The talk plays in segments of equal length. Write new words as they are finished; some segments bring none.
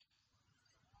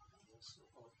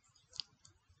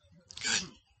Good.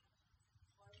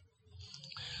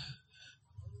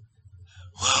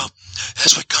 Well,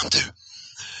 as we come to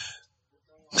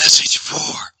message 4,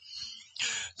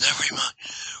 let me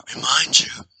remind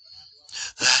you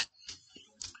that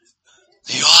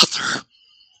the author,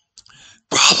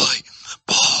 probably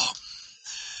Paul,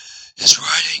 is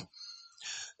writing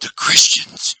to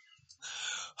Christians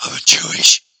of a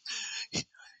Jewish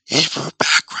Hebrew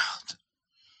background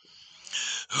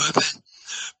who have been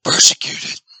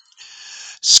persecuted,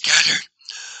 scattered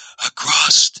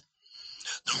across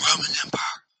the Roman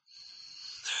Empire,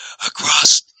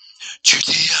 across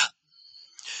Judea,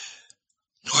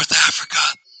 North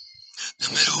Africa, the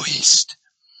Middle East,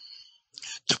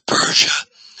 to Persia,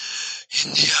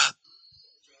 India,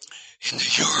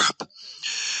 into Europe,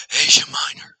 Asia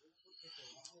Minor.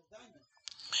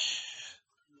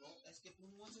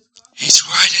 He's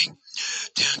writing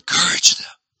to encourage them.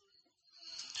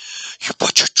 You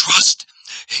put your trust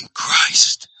in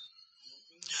Christ.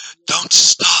 Don't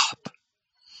stop.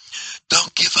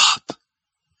 Don't give up.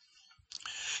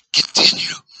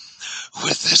 Continue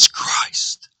with this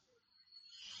Christ.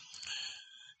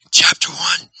 In chapter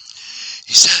 1,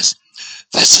 he says,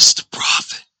 this is the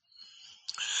prophet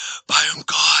by whom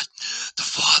God the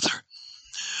Father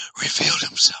revealed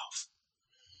himself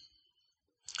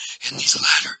in these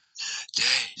latter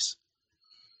days.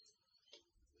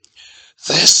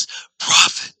 This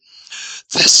prophet,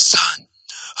 this Son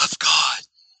of God,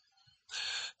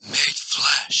 made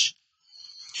flesh,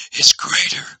 is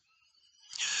greater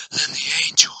than the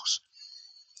angels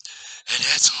and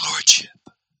has lordship.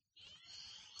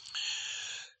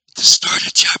 The start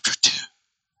of chapter 2,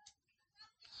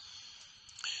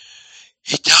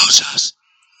 he tells us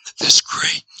this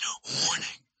great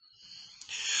warning.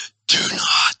 Do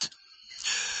not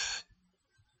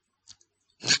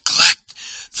neglect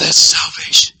this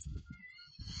salvation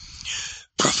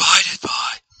provided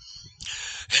by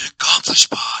and accomplished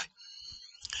by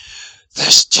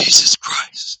this Jesus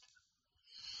Christ.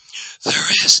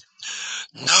 There is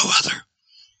no other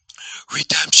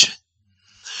redemption.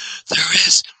 There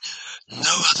is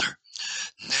no other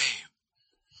name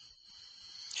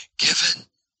given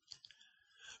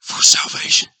for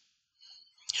salvation.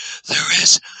 There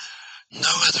is no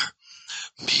other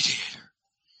mediator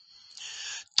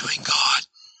between God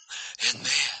and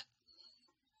man.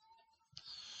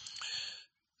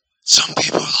 Some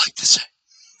people like to say,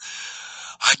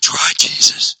 I tried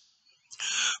Jesus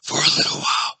for a little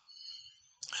while.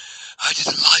 I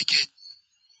didn't like it.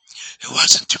 It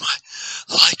wasn't to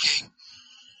my liking.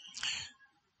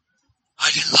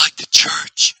 I didn't like the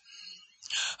church.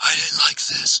 I didn't like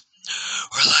this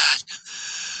or that.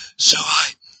 So I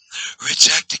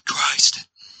rejected Christ and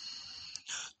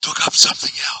took up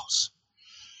something else.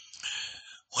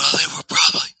 Well, they were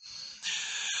probably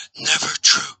never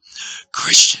true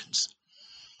Christians.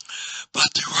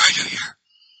 But the writer here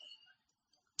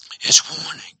is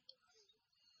warning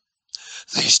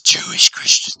these Jewish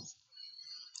Christians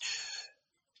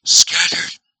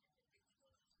scattered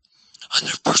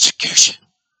under persecution.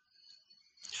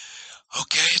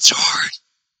 Okay, it's hard,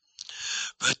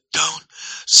 but don't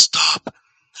stop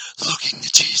looking to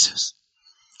Jesus.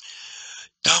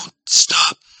 Don't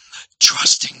stop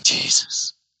trusting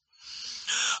Jesus.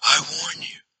 I warn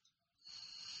you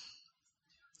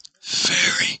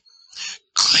very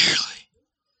clearly,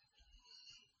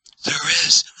 there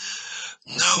is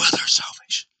no other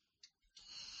salvation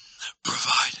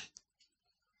provided.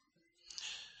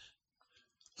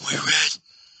 We read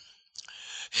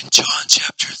in John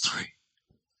chapter 3,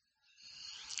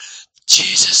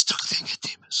 Jesus took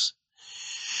Nicodemus.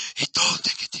 He told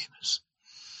Nicodemus,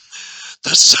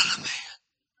 the Son of Man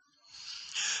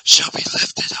shall be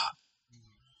lifted up.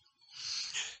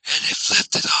 And if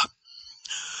lifted up,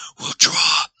 will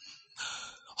draw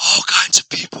all kinds of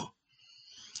people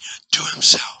to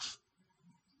himself.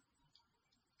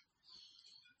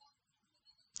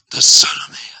 The Son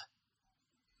of Man.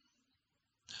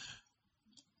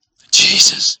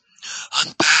 Jesus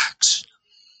unpacks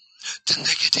to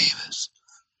Nicodemus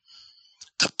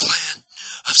the plan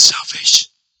of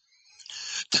salvation,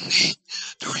 the need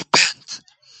to repent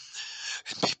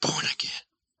and be born again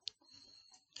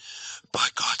by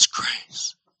God's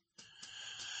grace.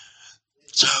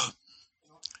 So,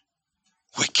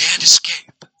 we can't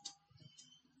escape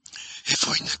if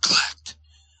we neglect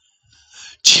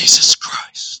Jesus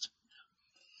Christ,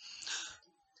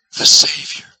 the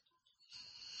Savior,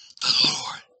 the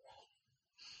Lord,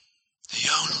 the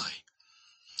only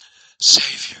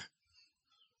Savior.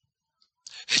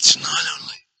 It's not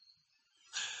only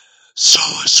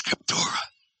sola scriptura,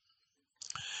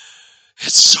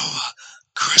 it's sola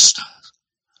Christus.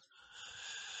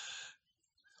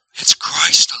 It's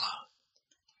Christ alone.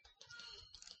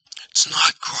 It's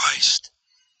not Christ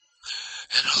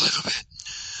and a little bit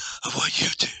of what you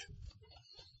do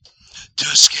to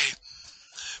escape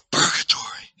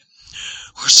purgatory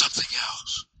or something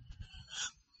else.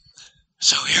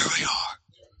 So here we are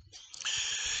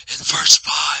in verse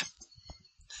 5,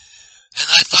 and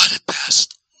I thought it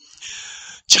best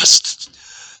just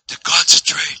to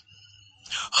concentrate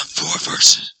on 4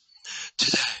 verses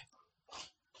today.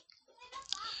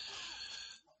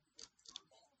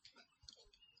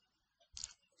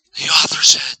 The author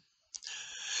said,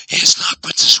 He has not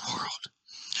put this world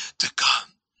to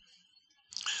come,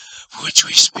 for which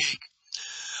we speak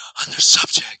under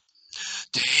subject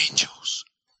to angels.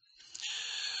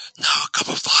 Now a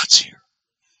couple thoughts here.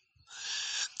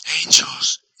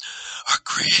 Angels are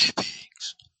created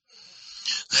beings.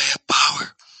 They have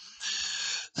power.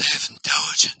 They have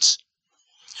intelligence.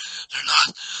 They're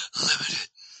not limited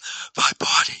by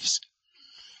bodies.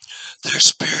 They're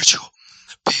spiritual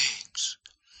beings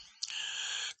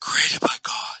created by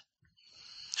God.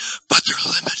 But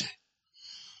they're limited.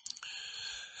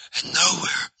 And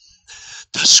nowhere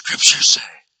does Scripture say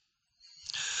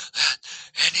that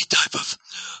any type of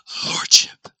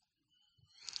lordship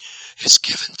is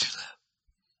given to them.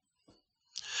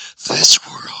 This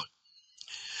world,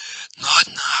 not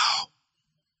now,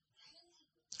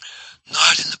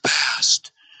 not in the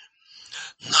past,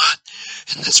 not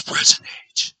in this present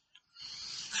age,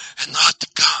 and not to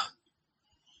come,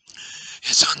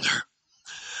 is under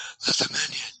the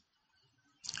dominion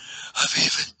of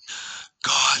even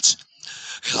God's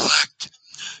elect,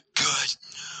 good,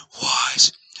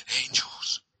 wise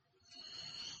angels.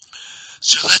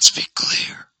 So let's be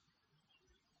clear.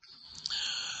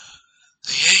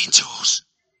 The angels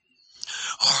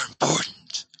are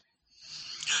important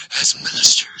as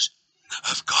ministers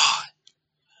of God,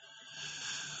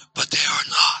 but they are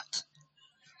not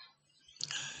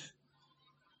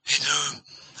in whom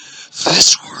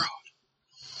this world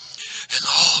and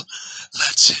all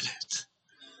that's in it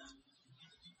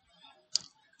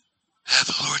have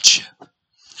lordship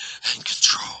and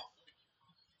control.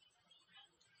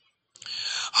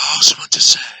 I also want to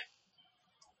say,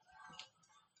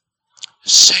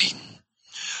 Satan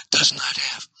does not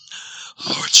have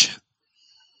lordship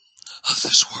of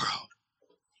this world.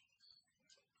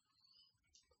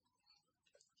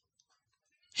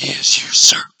 He has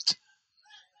usurped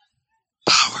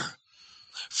power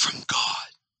from God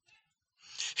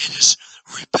in his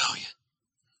rebellion.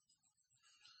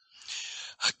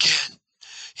 Again,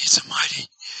 he's a mighty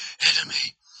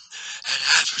enemy and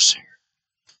adversary,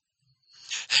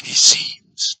 and he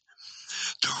seems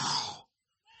to rule.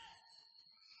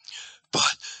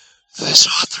 But this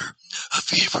author of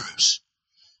Hebrews,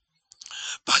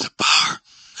 by the power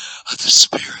of the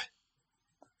Spirit,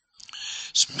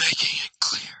 is making it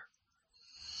clear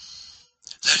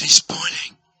that he's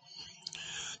pointing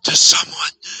to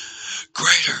someone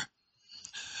greater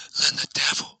than the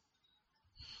devil,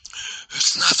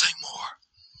 who's nothing more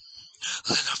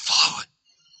than a fallen,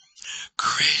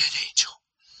 created angel,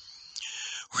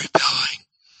 rebelling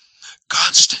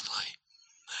constantly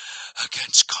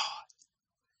against God.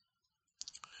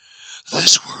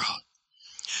 This world,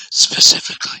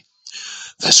 specifically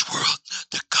this world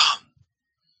to come,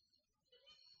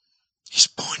 he's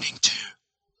pointing to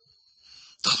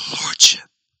the lordship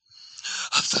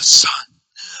of the Son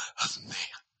of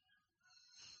Man.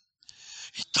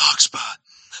 He talks about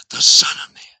the Son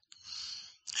of Man.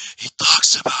 He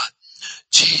talks about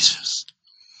Jesus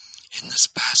in this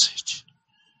passage.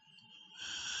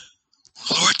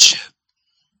 Lordship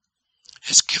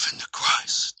is given to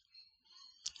Christ.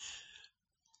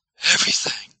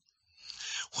 Everything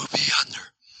will be under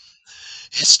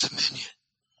his dominion.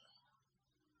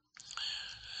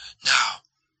 Now,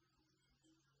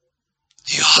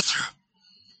 the author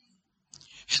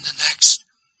in the next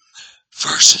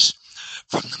verses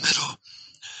from the middle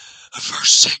of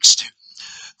verse 6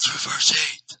 through verse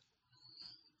 8,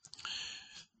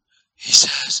 he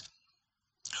says,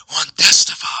 one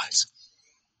testifies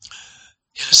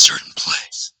in a certain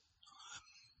place.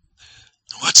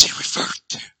 What's he referring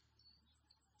to?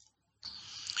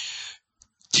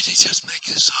 Did he just make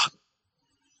this up?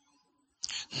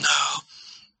 No.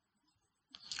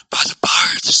 By the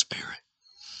power of the Spirit.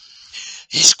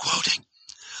 He's quoting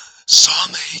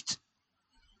Psalm 8,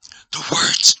 the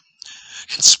words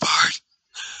inspired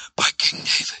by King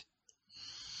David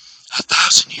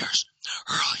 1,000 years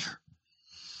earlier.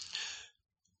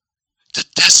 The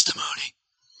testimony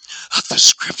of the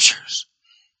Scriptures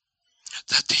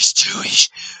that these Jewish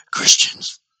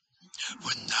Christians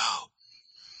would know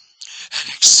and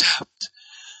accept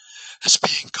as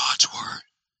being God's word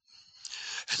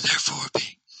and therefore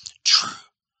being true.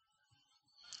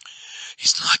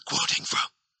 He's not quoting from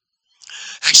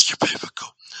extra biblical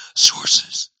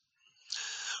sources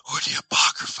or the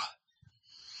Apocrypha.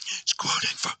 He's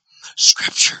quoting from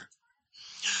Scripture.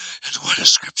 And what does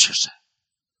Scripture say?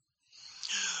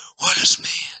 What is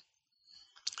man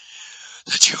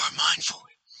that you are mindful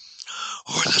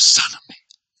of, or the Son of Man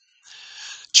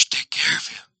that you take care of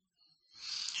him?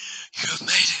 You have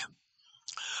made him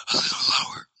a little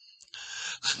lower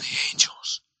than the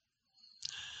angels.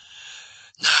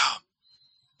 Now,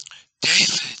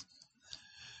 David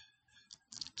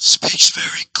speaks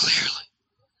very clearly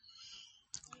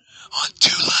on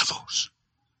two levels.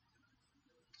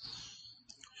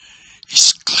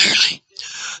 He's clearly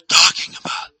talking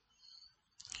about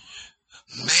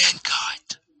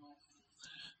mankind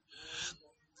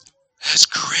as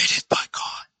created by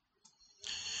God,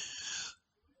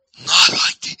 not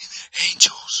like the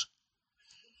angels,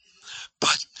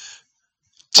 but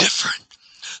different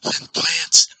than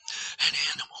plants and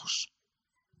animals.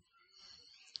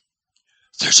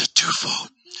 There's a twofold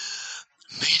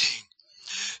meaning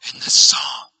in this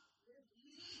psalm.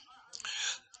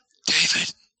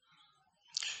 David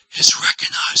is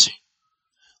recognizing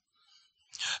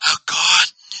how God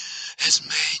has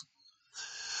made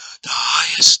the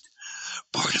highest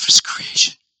part of his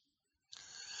creation,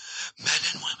 men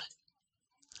and women,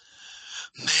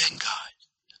 mankind,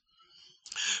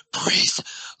 breathed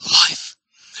life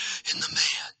in the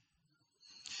man,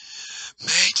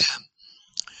 made them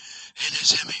in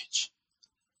his image.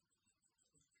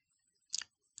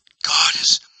 God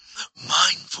is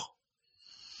mindful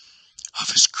of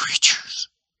his creatures.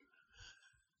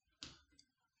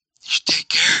 You take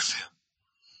care of him,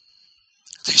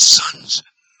 these sons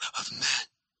of men.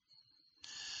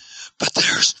 But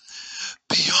there's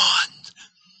beyond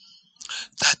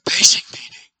that basic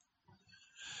meaning,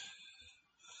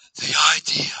 the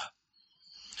idea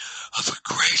of a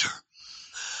greater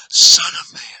Son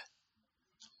of Man.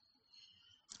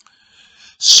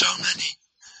 So many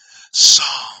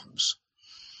Psalms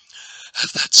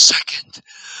have that second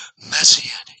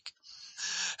messianic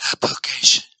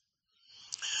application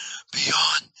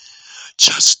beyond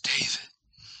just David,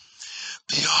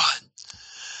 beyond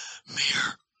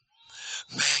mere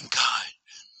mankind,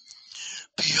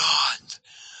 beyond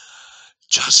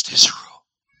just Israel.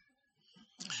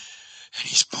 And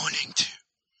he's pointing to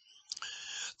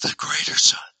the greater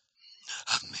Son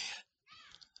of Man.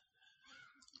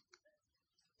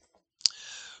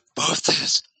 Both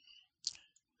his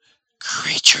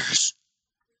creatures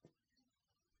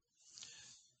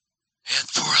and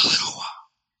for a little while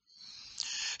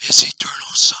his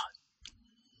eternal Son.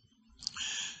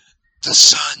 The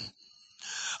Son,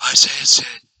 Isaiah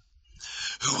said,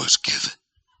 who was given,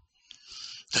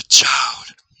 the child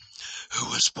who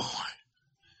was born.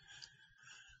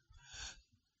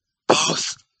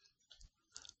 Both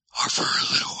are for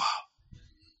a little while,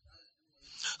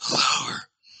 lower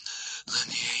than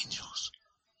the angels.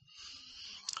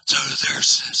 So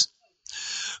there's this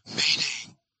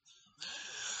meaning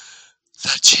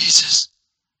that Jesus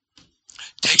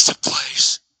takes a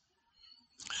place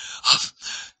of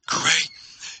great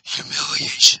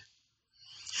humiliation.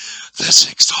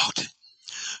 This exalted,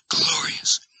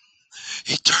 glorious,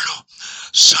 eternal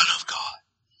Son of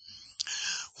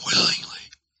God, willingly,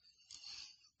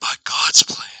 by God's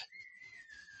plan,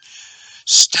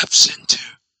 steps into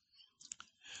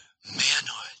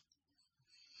manhood,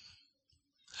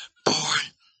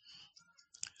 born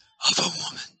of a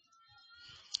woman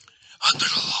under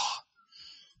the law,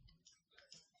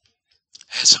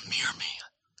 as a mere man,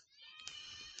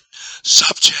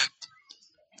 subject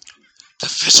to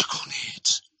physical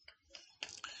needs,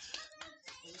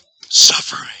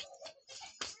 suffering,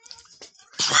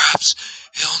 perhaps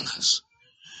illness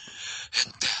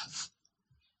and death.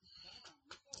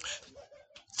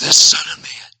 This Son of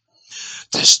Man,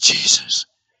 this Jesus,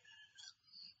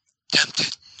 tempted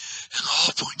in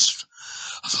all points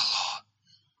of the law,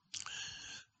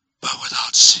 but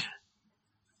without sin.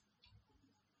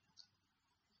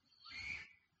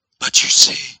 But you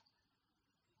see,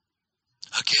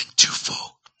 again,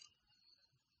 twofold.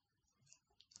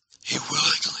 He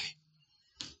willingly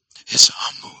is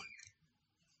humbled,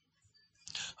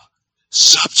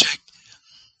 subject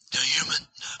to human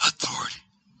authority,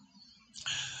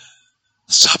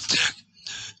 subject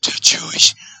to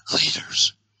Jewish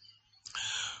leaders,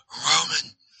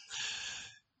 Roman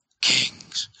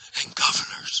kings and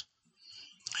governors,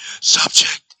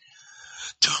 subject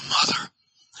to a mother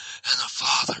and a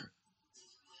father,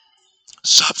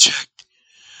 subject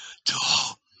to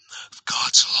all of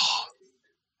God's law.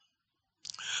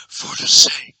 for the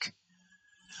sake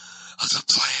of the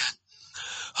plan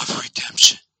of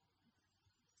redemption.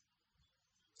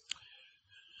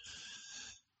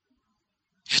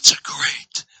 It's a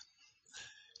great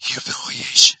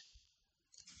humiliation,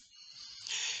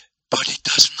 but he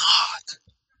does not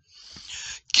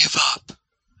give up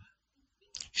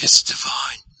his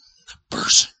divine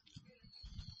person.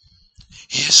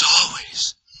 He is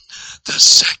always the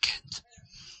second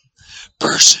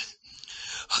person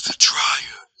of the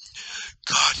triune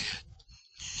Godhead.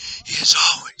 He is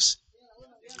always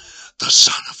the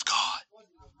Son of God.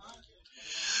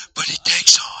 But he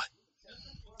takes on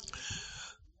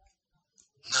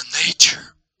the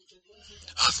nature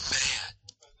of man,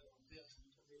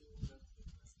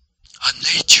 a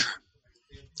nature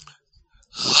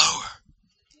lower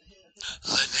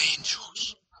than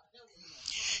angels.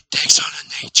 Takes on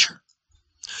a nature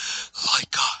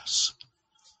like us,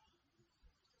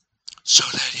 so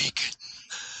that he can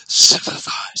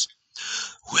sympathize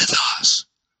with us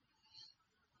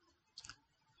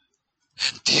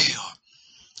and deal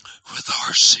with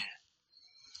our sin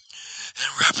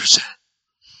and represent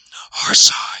our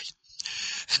side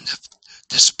in the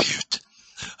dispute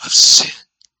of sin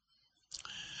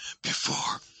before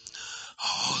a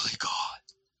holy God.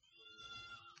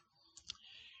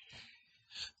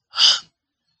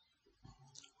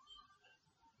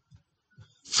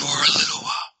 For a little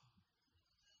while,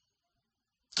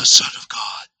 the Son of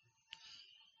God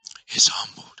is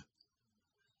humbled.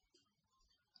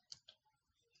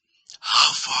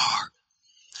 How far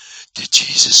did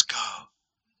Jesus go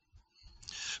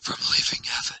from leaving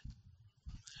heaven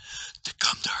to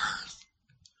come to earth?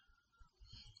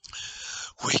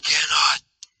 We cannot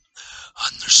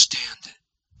understand it.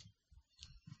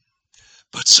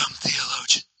 But some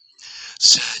theologian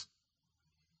said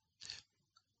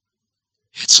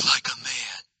it's like a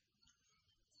man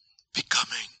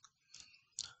becoming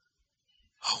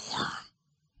a worm.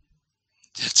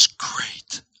 It's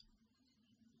great.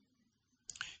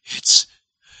 It's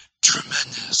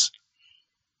tremendous,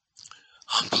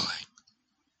 humbling.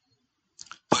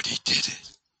 But he did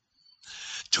it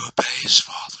to obey his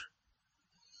Father,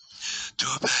 to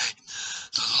obey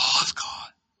the law of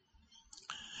God,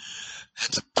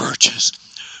 and to purchase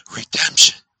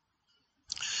redemption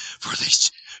for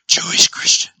these Jewish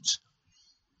Christians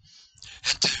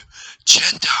and to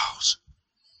Gentiles,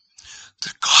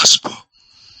 the gospel,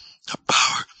 the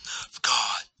power of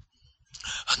God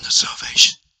and the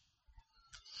salvation.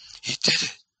 He did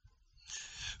it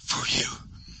for you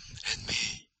and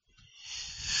me.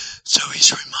 So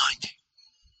he's reminding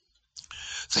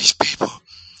these people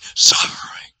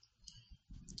suffering,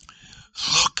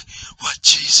 look what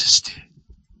Jesus did.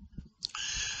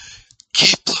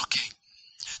 Keep looking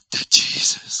to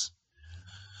Jesus,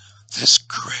 this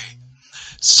great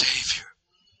Savior.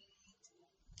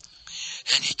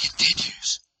 And he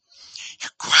continues, you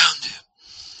crowned him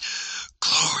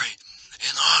glory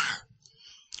and honor.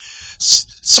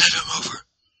 Set him over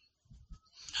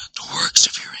the works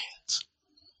of your hands.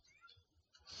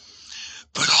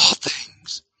 Put all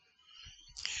things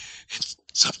in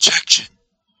subjection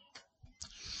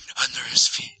under his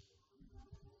feet.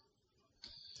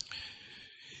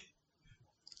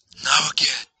 Now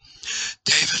again,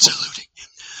 David's alluding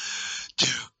to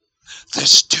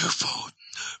this twofold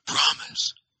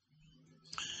promise.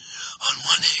 On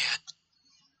one hand,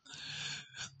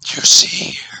 you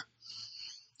see here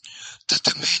the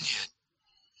dominion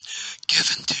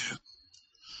given to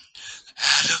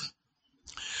Adam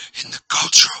in the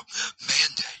cultural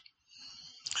mandate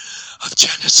of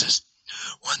Genesis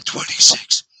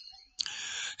 1:26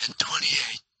 and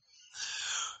 28,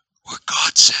 where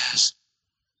God says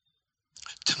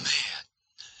to man,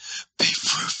 be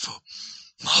fruitful,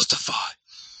 multiply,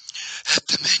 have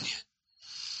dominion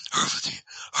over the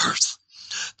earth,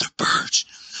 the birds,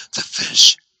 the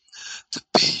fish, the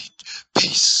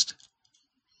beast.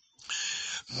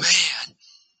 Man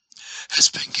has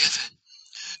been given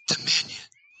dominion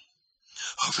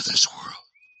over this world.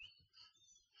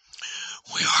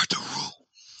 We are to rule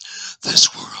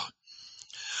this world,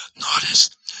 not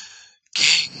as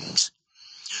kings,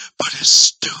 but as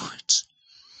stewards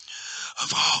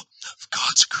of all of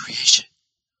God's creation.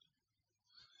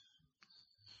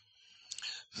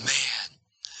 Man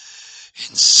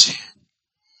in sin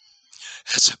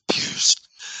has abused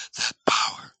that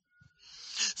power,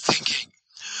 thinking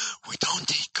we don't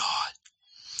need God.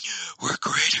 We're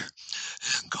greater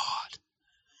than God.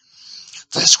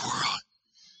 This world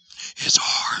is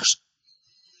ours.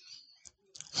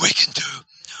 We can do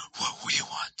what we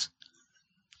want.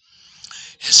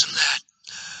 Isn't that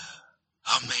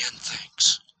how man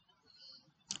thinks?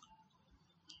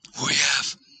 We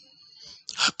have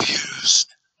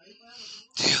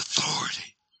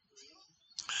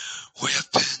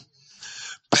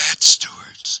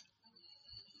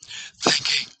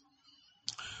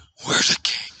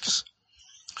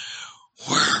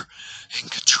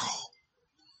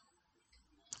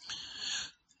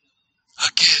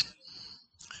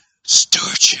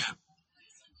stewardship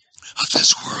of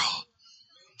this world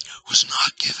was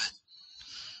not given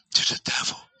to the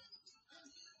devil.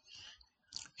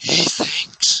 He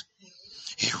thinks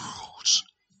he rules.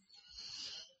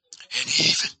 And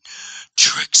he even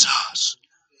tricks us,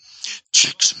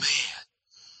 tricks man,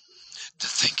 to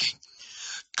thinking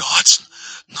God's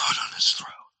not on his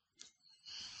throne.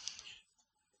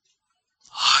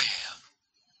 I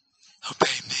am.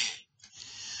 Obey me.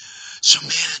 So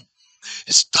man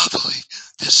is doubly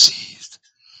deceived,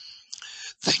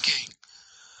 thinking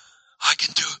I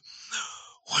can do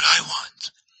what I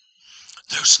want.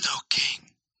 There's no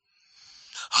king.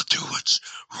 I'll do what's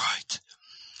right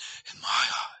in my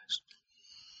eyes.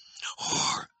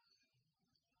 Or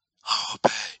I'll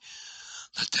obey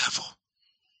the devil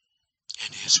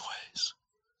in his ways.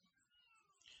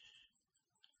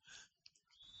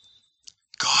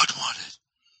 God wanted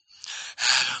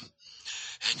Adam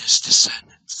and his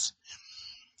descendants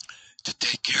to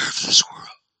take care of this world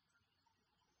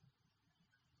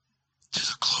to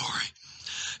the glory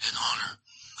and honor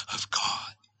of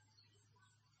God.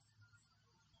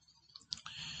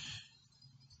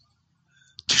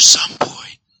 To some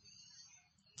point,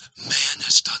 man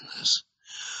has done this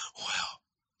well.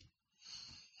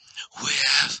 We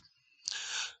have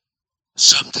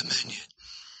some dominion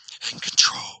and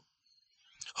control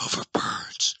over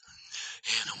birds,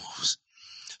 animals,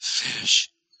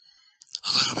 fish,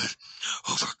 a little bit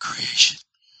over creation.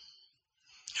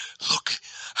 Look at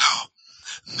how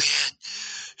man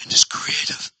in his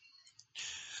creative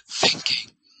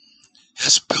thinking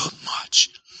has built much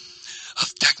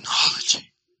of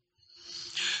technology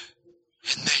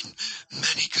and made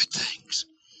many good things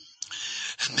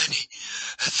and many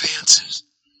advances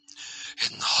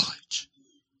in knowledge.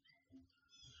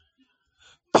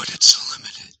 But it's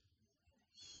limited.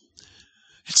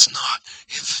 It's not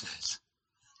infinite.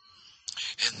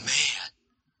 And man,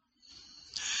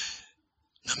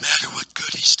 no matter what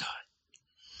good he's done,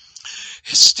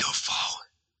 is still fallen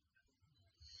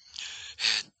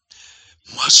and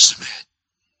must submit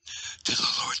to the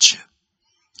lordship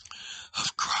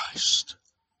of Christ.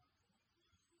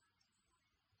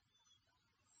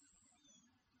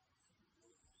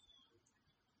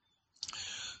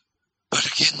 But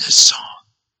again, this song,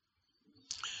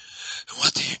 and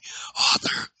what the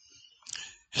author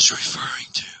is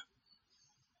referring to,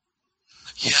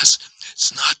 yes,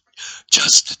 it's not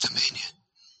just the dominion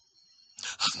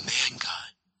of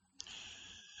mankind,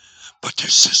 but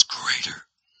there's this greater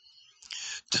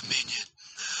dominion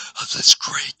of this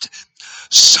great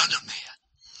Son of Man,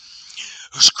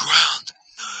 who's crowned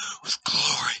with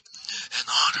glory and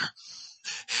honor,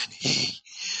 and he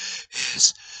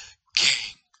is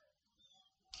King.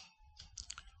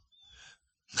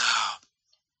 Now,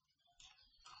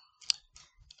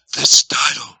 this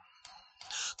title,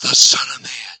 the Son of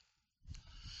Man,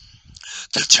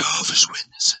 the Jehovah's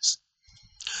Witnesses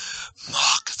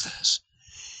mock this.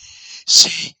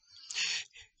 See,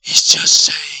 he's just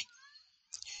saying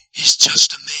he's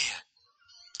just a man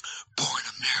born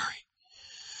of Mary.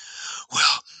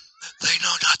 Well, they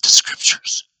know not the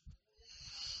scriptures.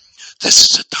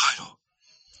 This is a title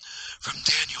from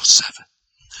Daniel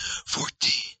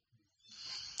 7:14.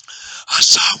 I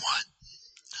saw one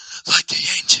like the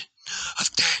Ancient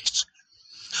of Days,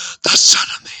 the Son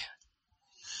of Man,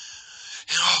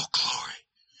 in all glory.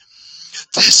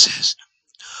 This is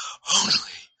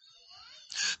only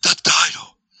the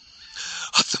title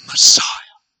of the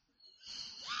Messiah.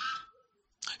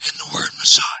 And the word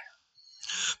Messiah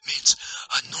means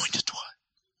anointed one.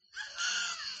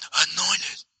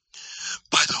 Anointed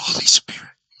by the Holy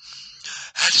Spirit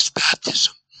at his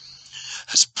baptism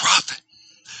as prophet,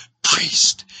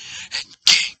 priest, and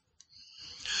king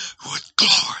with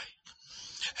glory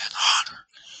and honor.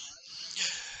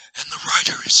 And the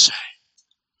writer is saying,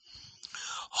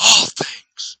 all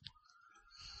things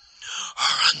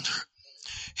are under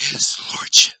his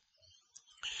lordship,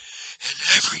 and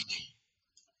every knee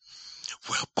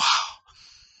will bow,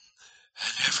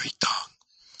 and every tongue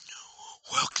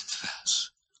will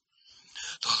confess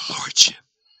the lordship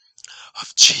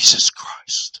of Jesus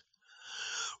Christ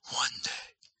one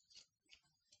day.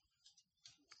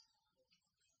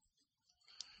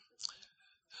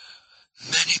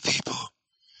 Many people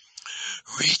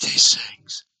read these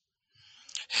things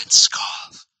and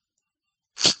scoff.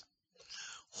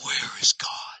 Where is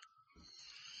God?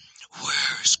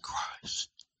 Where is Christ?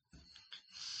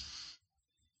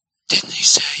 Didn't he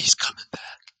say he's coming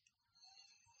back?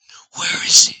 Where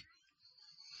is he?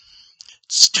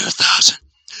 It's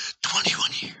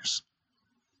 2021 years.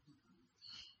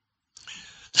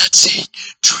 Let's eat,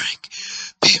 drink,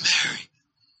 be merry.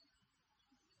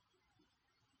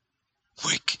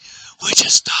 We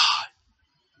just die.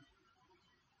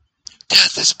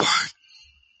 Death is part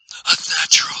of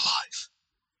natural life.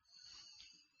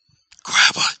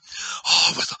 Grab it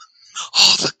all with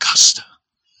all the gusto.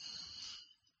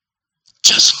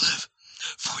 Just live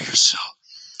for yourself.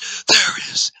 There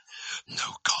is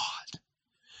no God.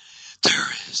 There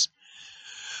is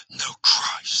no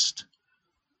Christ.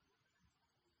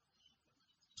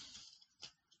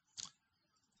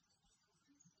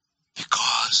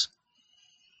 Because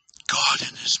God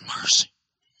in His mercy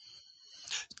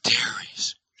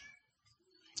tarries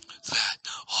that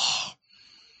all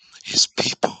His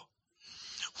people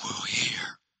will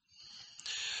hear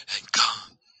and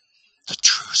come to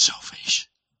true salvation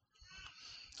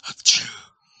of Jew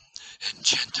and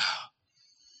Gentile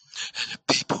and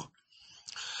the people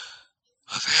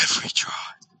of every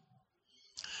tribe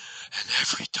and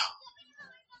every tongue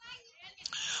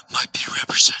might be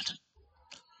represented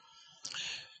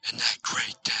in that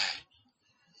great day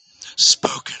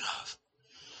spoken of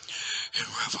in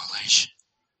Revelation.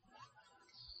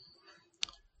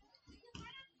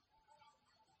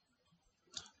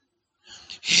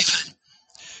 Even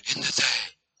in the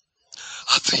day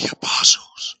of the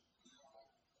apostles,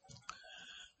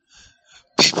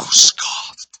 people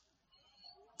scoffed,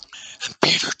 and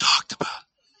Peter talked about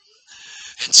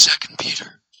in 2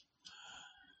 Peter,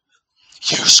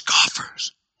 you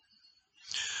scoffers,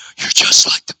 you're just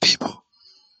like the people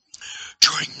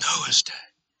during Noah's day.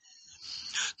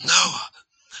 Noah,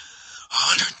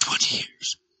 120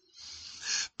 years,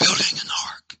 building an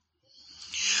ark,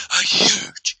 a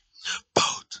huge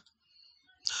boat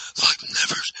like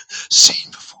never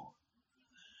seen before.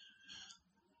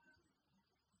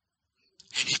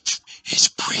 And he's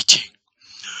preaching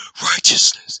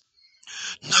righteousness.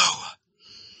 Noah,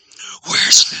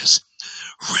 where's this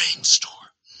rainstorm?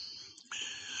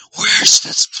 Where's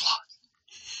this flood?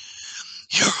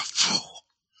 You're a fool.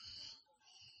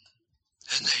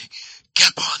 And they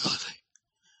kept on living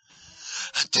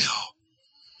until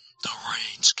the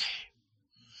rains came.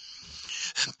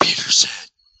 And Peter said,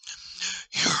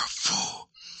 you're a fool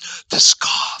to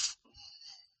scoff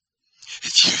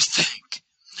if you think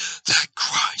that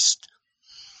Christ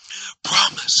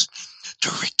promised to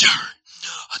return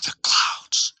on the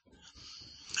clouds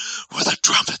with a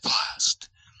trumpet blast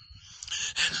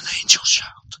and an angel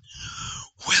shout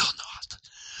will not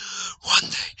one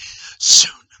day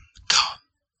soon come,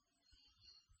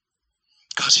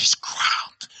 because He's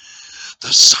crowned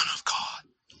the Son of God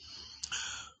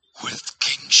with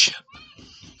kingship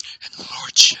and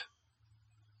lordship.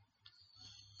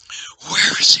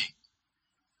 Where is He?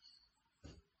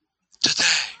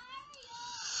 Today,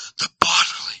 the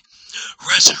bodily,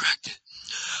 resurrected,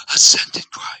 ascended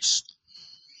Christ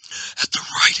at the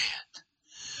right hand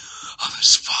of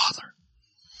His Father,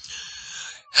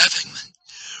 having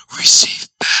been received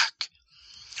back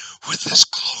with His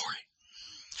glory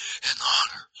and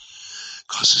honor,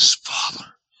 because His Father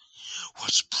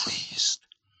was pleased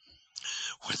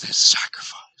with His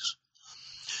sacrifice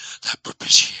that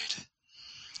propitiated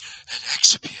and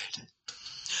expiated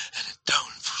and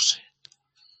atoned for sin.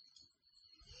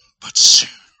 But soon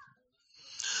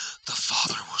the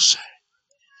Father will say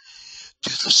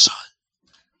to the Son,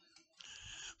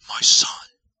 my Son,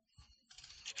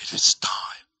 it is time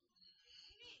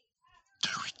to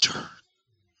return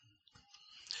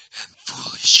and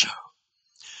fully show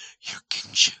your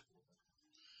kingship.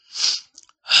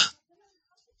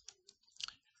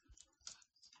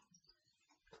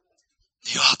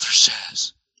 The author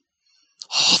says,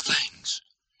 all things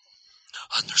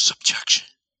under subjection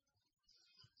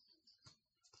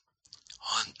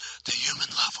on the human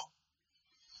level.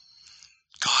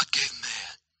 God gave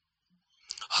man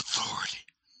authority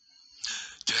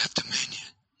to have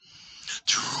dominion,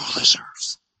 to rule this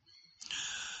earth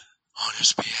on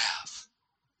His behalf.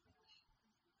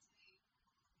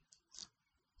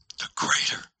 The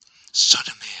greater Son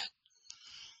of Man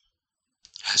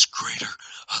has greater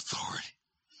authority.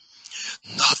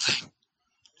 Nothing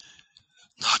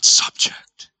not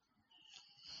subject.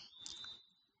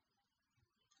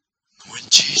 When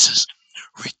Jesus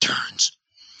returns,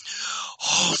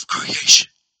 all of creation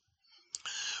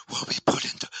will be put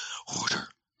into order.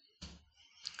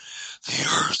 The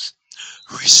earth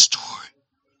restored.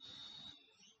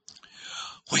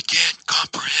 We can't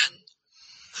comprehend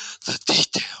the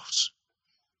details.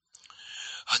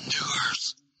 A new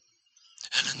earth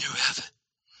and a new heaven.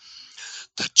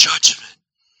 The judgment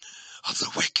of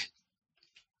the wicked.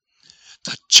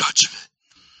 The judgment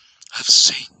of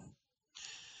Satan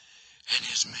and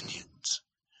his minions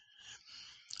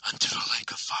unto the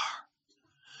lake of fire.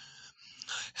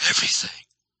 Everything.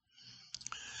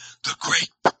 The great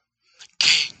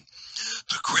King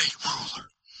the great ruler,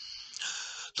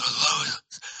 the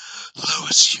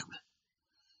lowest human,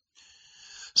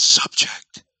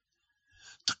 subject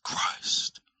to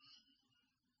Christ.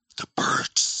 The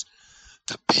birds,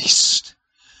 the beast,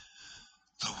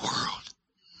 the world,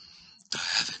 the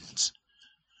heavens,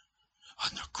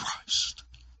 under Christ.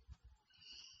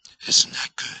 Isn't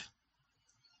that good?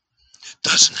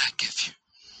 Doesn't that give you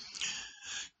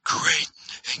great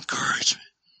encouragement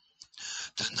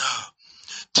to know,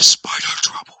 despite our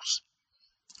troubles,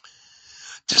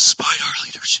 despite our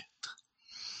leadership,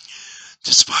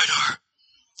 despite our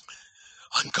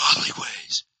ungodly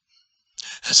ways,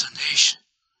 as a nation,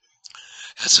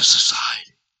 as a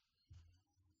society,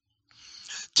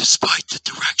 despite the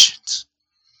directions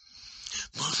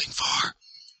moving far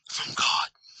from God,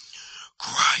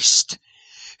 Christ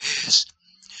is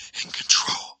in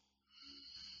control.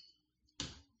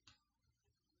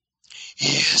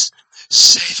 He is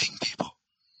saving people,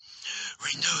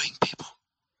 renewing people.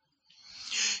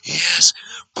 He has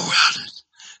poured out His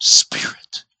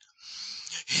Spirit.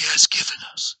 He has given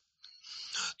us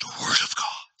the Word of God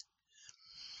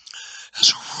as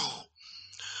a rule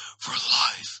for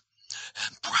life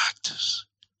and practice.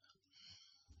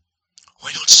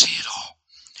 We don't see it all,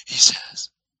 He says.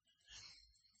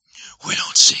 We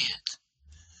don't see it.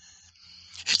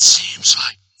 It seems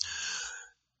like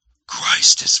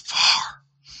Christ is far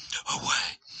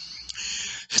away.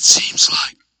 It seems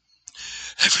like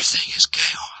everything is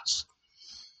chaos.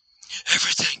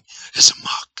 Everything is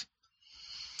amok.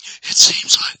 It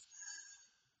seems like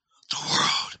the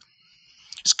world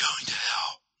is going to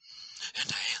hell in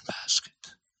the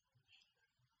handbasket.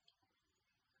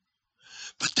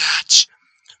 But that's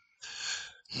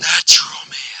natural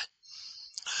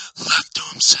man left to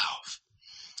himself.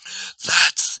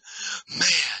 That's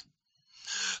man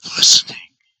listening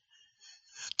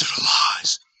to the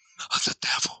lies of the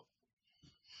devil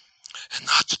and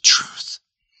not the truth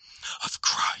of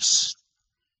Christ.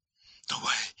 The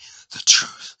way, the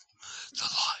truth, the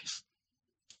life.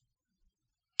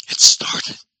 It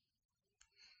started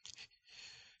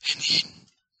in Eden.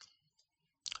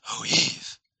 Oh,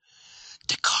 Eve,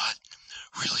 did God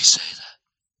really say that?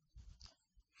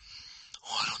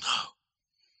 Oh, I don't know.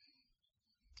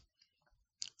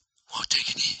 Well, take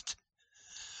and eat.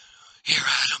 Here,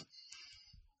 Adam,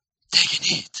 take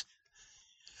and eat.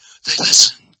 They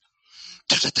listened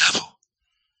to the devil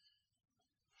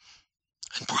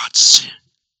and brought sin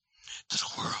to the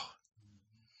world.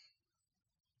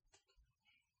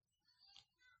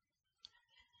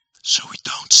 So we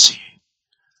don't see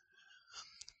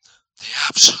the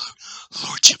absolute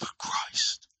lordship of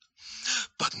Christ,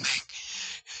 but make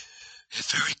it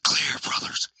very clear,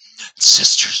 brothers and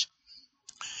sisters,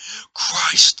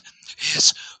 Christ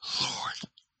is Lord,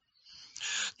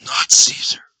 not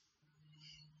Caesar.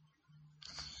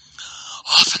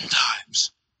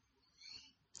 Oftentimes,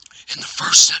 in the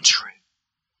first century,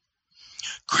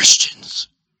 Christians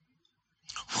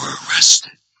were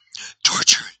arrested,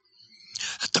 tortured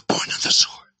at the point of the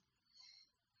sword.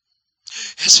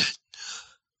 Is it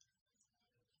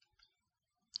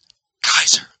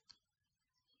Kaiser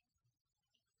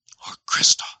or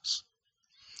Christos?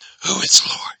 Who is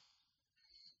Lord?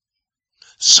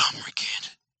 Some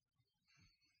recanted.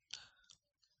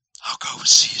 I'll go with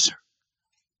Caesar.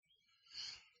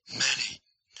 Many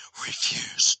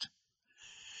refused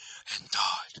and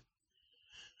died.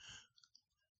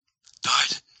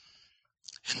 Died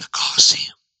in the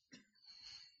Colosseum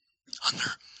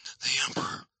under the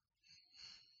emperor,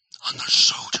 under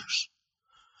soldiers,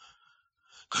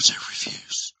 because they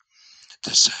refused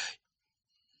to say,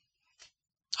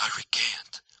 I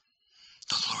recant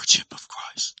the lordship of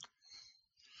Christ.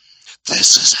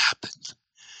 This has happened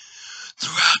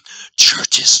throughout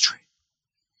church history,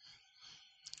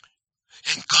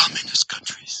 in communist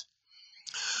countries,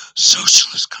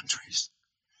 socialist countries,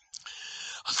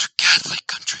 under Catholic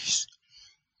countries,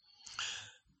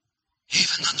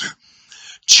 even under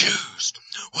Jews.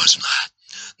 Was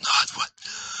not what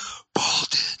Paul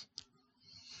did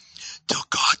till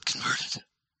God converted him.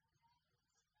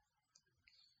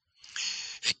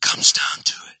 It comes down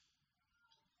to it.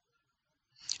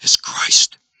 Is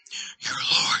Christ your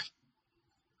Lord?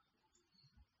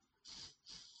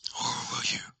 Or will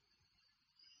you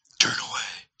turn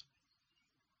away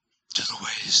to the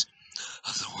ways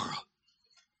of the world?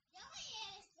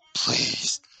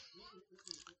 Please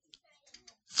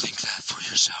think that for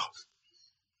yourself.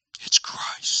 It's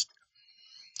Christ.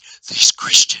 These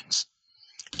Christians,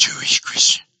 Jewish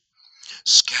Christians,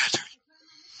 scattered,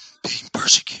 being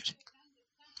persecuted,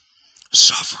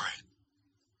 suffering,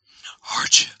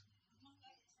 hardship.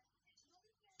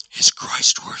 Is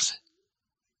Christ worth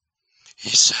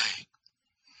He's saying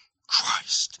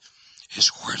Christ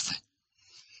is worth it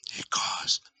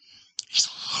because he's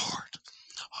Lord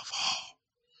of all.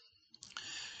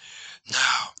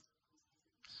 Now,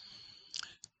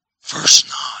 verse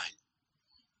 9,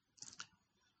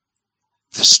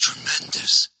 this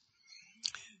tremendous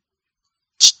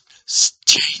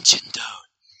change in tone.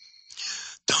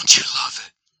 Don't you love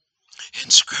it in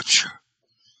Scripture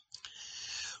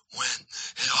when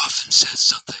it often says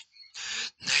something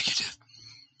negative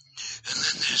and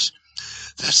then there's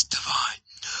this divine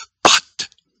but?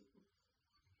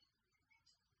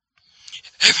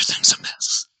 Everything's a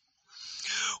mess.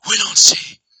 We don't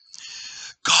see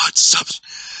God's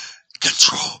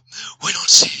control. We don't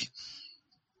see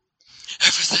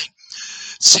everything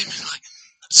seemingly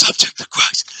subject to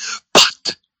Christ.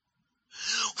 But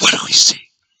what do we see?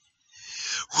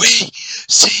 We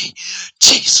see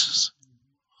Jesus.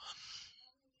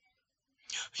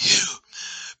 You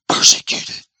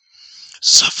persecuted,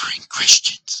 suffering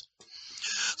Christians.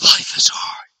 Life is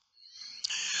hard.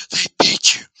 They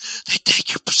beat you. They take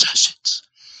your possessions.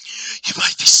 You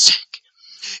might be sick,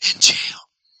 in jail,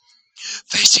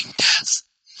 facing death.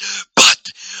 But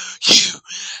you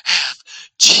have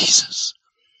Jesus.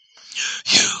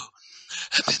 You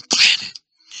have been planted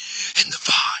in the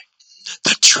vine,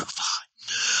 the true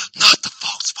vine, not the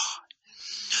false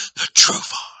vine, the true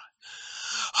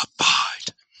vine.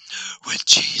 Abide with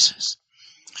Jesus.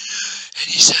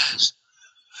 And he says,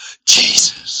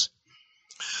 Jesus,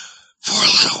 for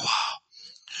a little while,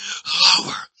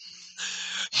 lower,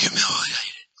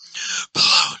 humiliated,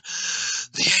 below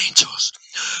the angels,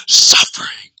 suffering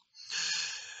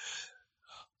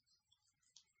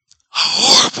a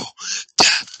horrible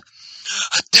death,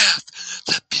 a death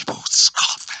that people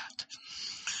scoff at,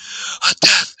 a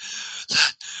death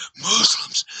that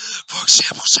Muslims, for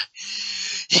example, say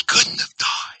he couldn't have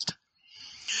died.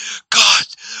 God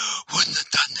wouldn't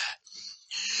have done that.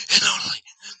 It only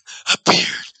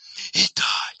appeared he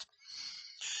died.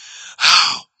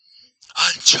 How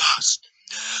unjust,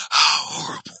 how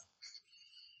horrible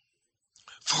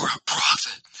for a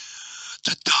prophet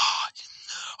to die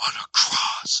on a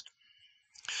cross.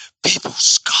 People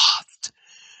scoffed.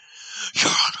 You're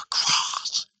on a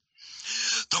cross.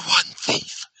 The one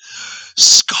thief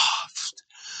scoffed.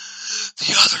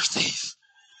 The other thief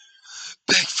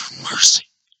begged for mercy.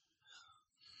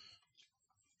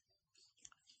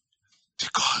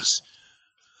 Because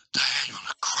to hang on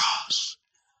a cross,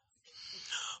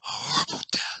 a horrible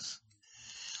death,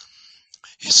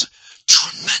 is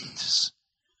tremendous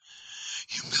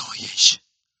humiliation.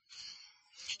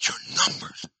 You're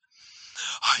numbered,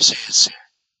 Isaiah said,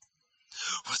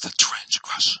 with the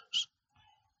transgressors.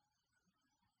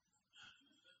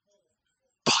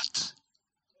 But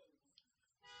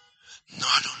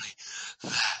not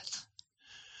only that,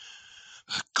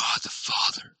 but God the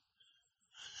Father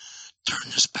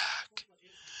turned his back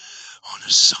on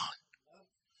his Son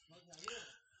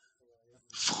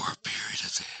for a period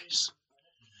of days.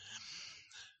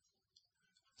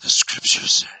 The scripture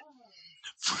said,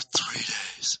 for 3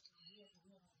 days,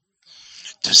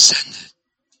 descended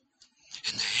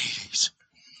in the Hades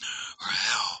or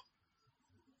hell.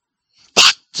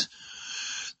 But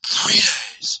 3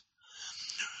 days,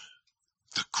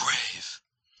 the grave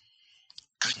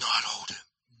could not hold him,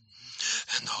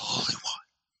 and the Holy One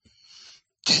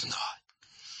did not,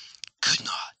 could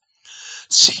not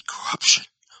see corruption.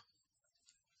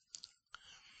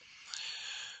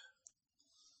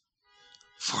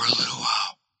 For a little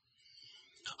while,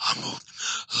 humbled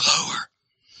lower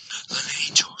than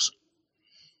angels,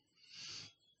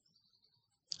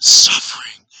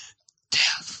 suffering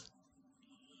death.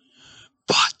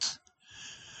 But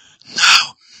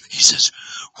now, he says,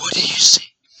 what do you see?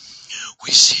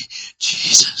 We see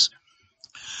Jesus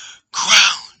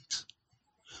crowned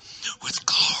with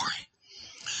glory,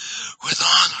 with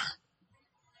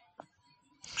honor.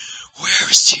 Where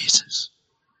is Jesus?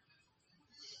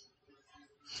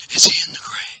 Is he in the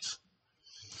grave?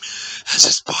 Has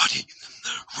his body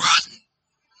rotten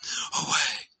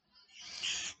away,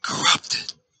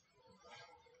 corrupted?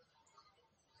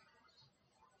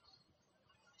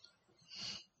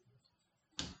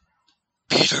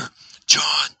 Peter,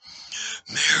 John,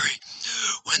 Mary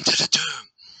went to the tomb.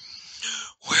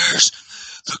 Where's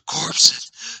the corpse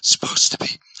that's supposed to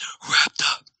be wrapped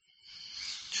up?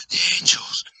 The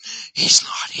angels, he's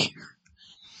not here.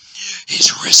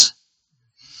 He's risen.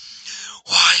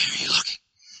 Why are you looking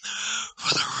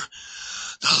for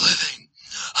the living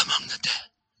among the dead?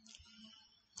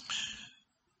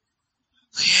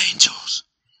 The angels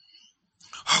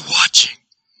are watching.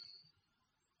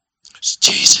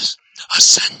 Jesus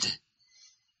ascended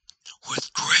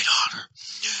with great honor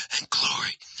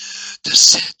to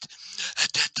sit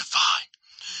at that divine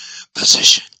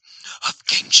position of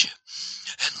kingship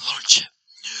and lordship,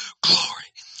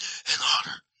 glory and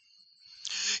honor.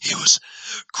 He was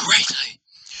greatly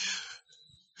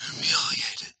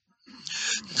humiliated.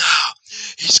 Now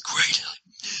he's greatly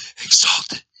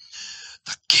exalted,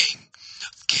 the King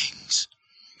of kings,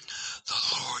 the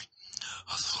Lord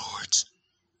of lords.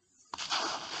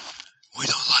 We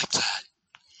don't like that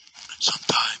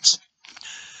sometimes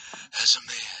as a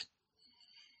man.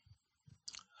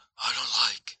 I don't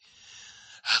like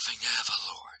having to have a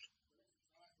Lord.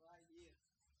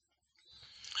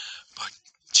 But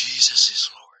Jesus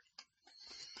is Lord,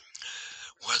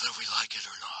 whether we like it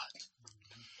or not.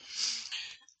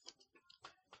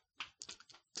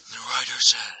 The writer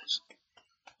says,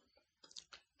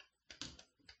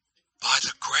 by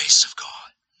the grace of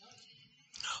God,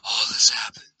 all this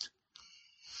happened.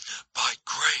 By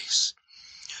grace,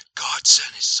 God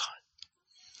sent his Son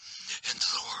into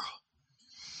the world.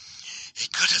 He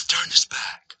could have turned his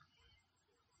back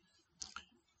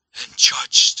and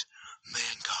judged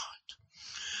mankind.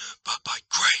 But by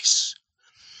grace,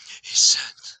 he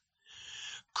sent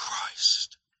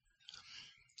Christ,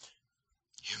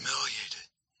 humiliated,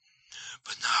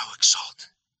 but now exalted,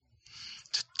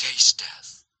 to taste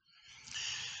death.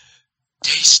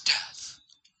 Taste death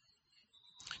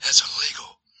as a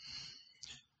legal,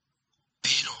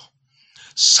 penal,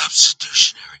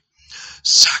 substitutionary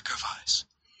sacrifice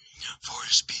for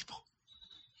his people.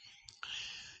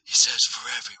 He says for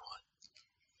everyone.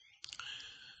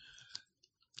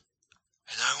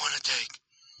 And I want to take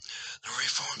the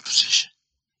Reformed position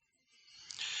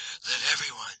that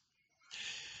everyone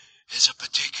is a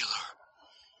particular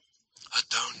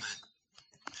atonement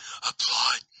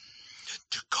applied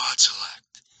to God's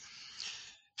elect.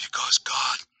 Because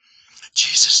God,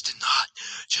 Jesus did not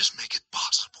just make it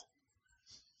possible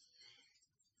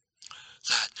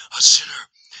that a sinner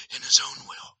in his own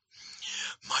will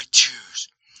might choose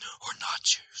or not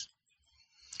choose.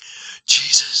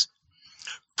 Jesus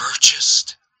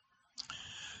purchased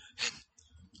and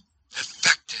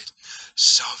effected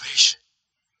salvation.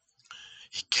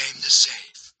 He came to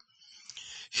save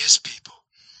his people,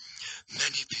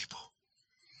 many people,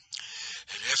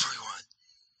 and everyone,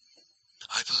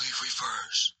 I believe,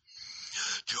 refers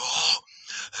to all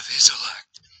of his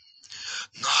elect.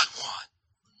 Not one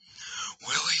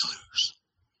will he lose.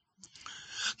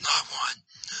 Not one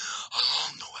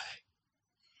along the way.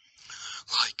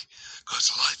 Like,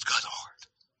 because life got hard.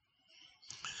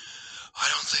 I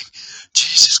don't think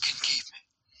Jesus can keep me.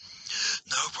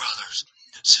 No, brothers,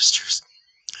 sisters,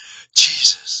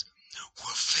 Jesus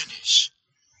will finish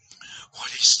what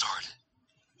he started.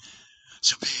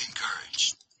 So be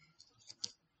encouraged.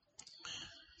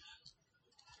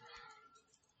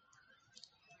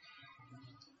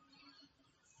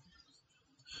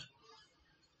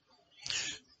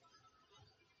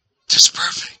 This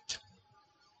perfect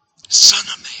Son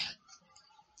of Man,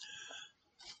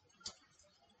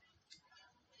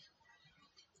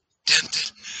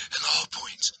 tempted in all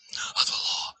points of the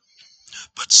law,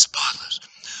 but spotless,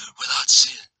 without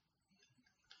sin.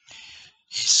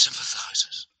 He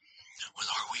sympathizes with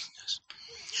our weakness.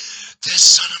 This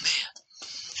Son of Man,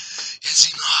 is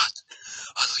he not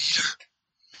a leader?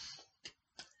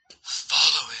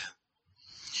 Follow him.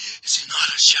 Is he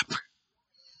not a shepherd?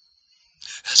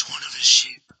 As one of his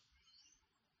sheep,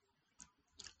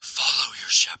 follow your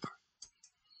shepherd.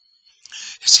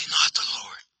 Is he not the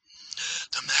Lord,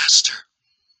 the Master?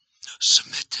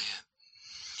 Submit to him.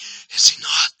 Is he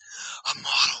not a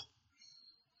model?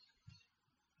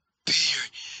 Be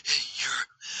your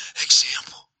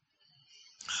example.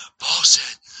 Paul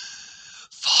said,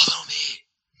 follow me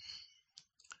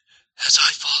as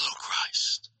I follow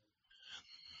Christ.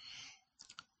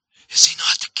 Is he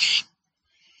not the King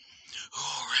who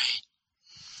will reign?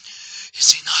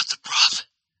 Is he not the prophet?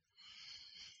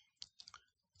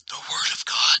 The Word of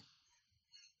God?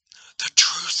 The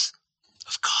truth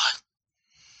of God?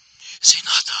 Is he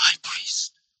not the high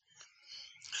priest?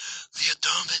 The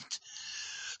atonement,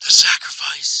 the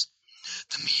sacrifice,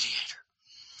 the mediator,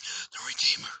 the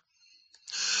redeemer,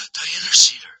 the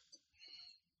interceder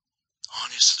on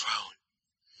his throne,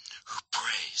 who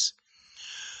prays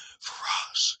for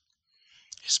us,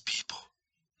 his people.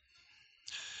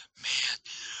 Man,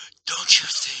 don't you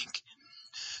think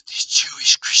these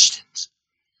Jewish Christians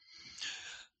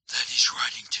that he's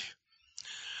writing to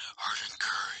are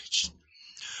encouraged,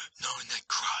 knowing that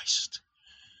Christ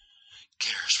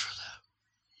cares for them?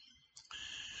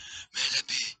 May it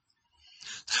be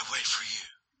that way for you.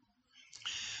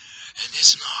 And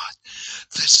is not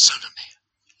this Son of Man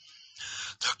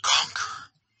the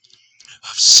conqueror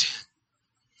of sin,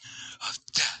 of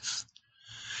death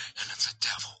and of the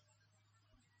devil.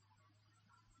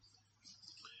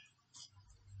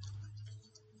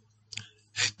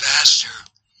 A pastor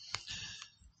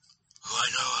who I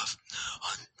know of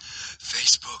on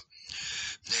Facebook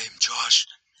named Josh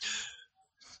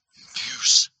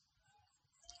Buse,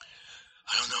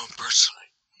 I don't know him personally,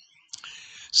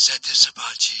 said this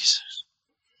about Jesus.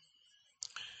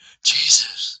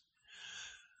 Jesus,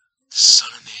 the Son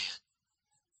of Man,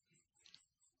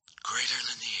 greater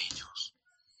than the angels,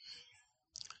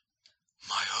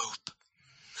 my hope,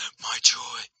 my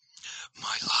joy,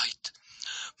 my light,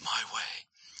 my way,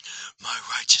 my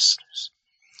righteousness,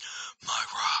 my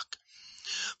rock,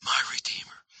 my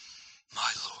Redeemer,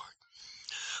 my Lord,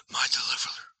 my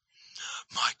Deliverer,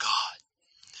 my God,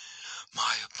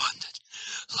 my abundant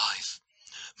life,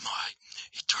 my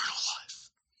eternal life,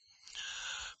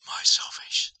 my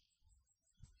salvation.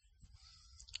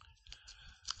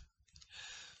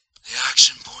 The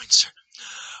action points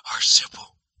are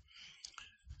simple.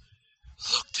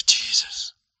 Look to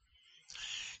Jesus.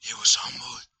 He was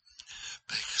humbled,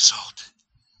 but exalted.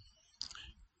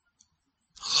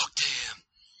 Look to him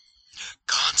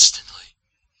constantly,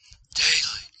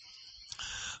 daily.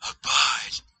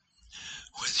 Abide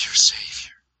with your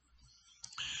Savior.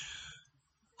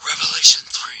 Revelation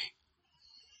 3.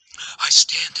 I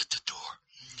stand at the door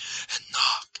and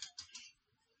knock.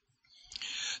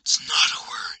 It's not a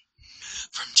word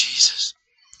from Jesus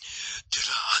to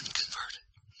the unconverted.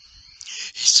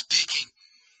 He's speaking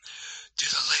to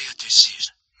the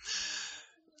Laodicean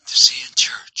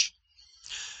church.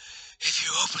 If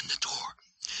you open the door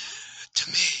to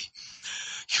me,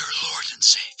 your Lord and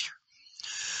Savior,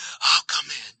 I'll come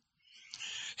in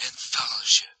and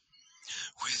fellowship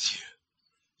with you.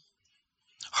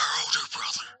 Our older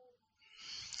brother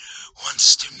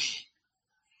wants to meet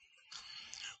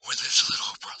with his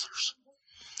little brothers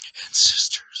and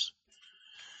sisters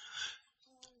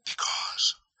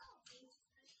because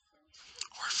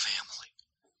we're family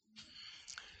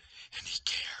and he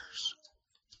cares.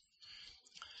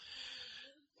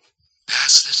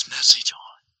 Pass this message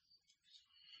on.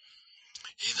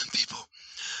 Even people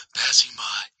passing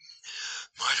by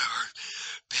might have heard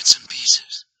bits and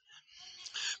pieces,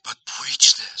 but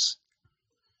preach this.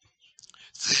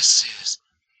 This is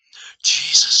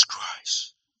Jesus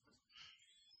Christ,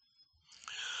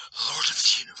 Lord of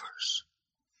the universe,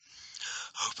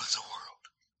 hope of the world.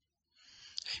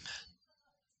 Amen.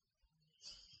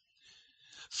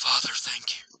 Father,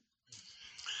 thank you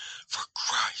for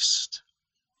Christ,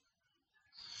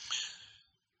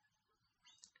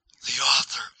 the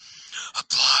author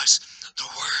applies the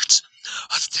words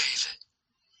of David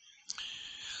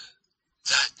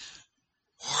that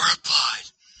were applied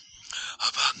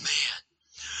about man,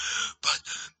 but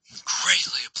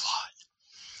greatly applied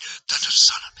to the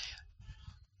Son of Man.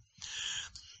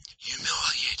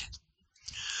 Humiliated,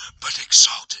 but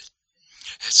exalted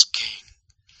as King.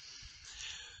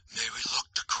 May we look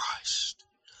to Christ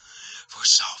for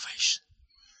salvation.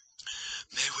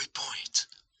 May we point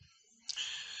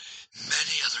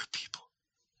many other people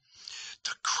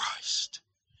to Christ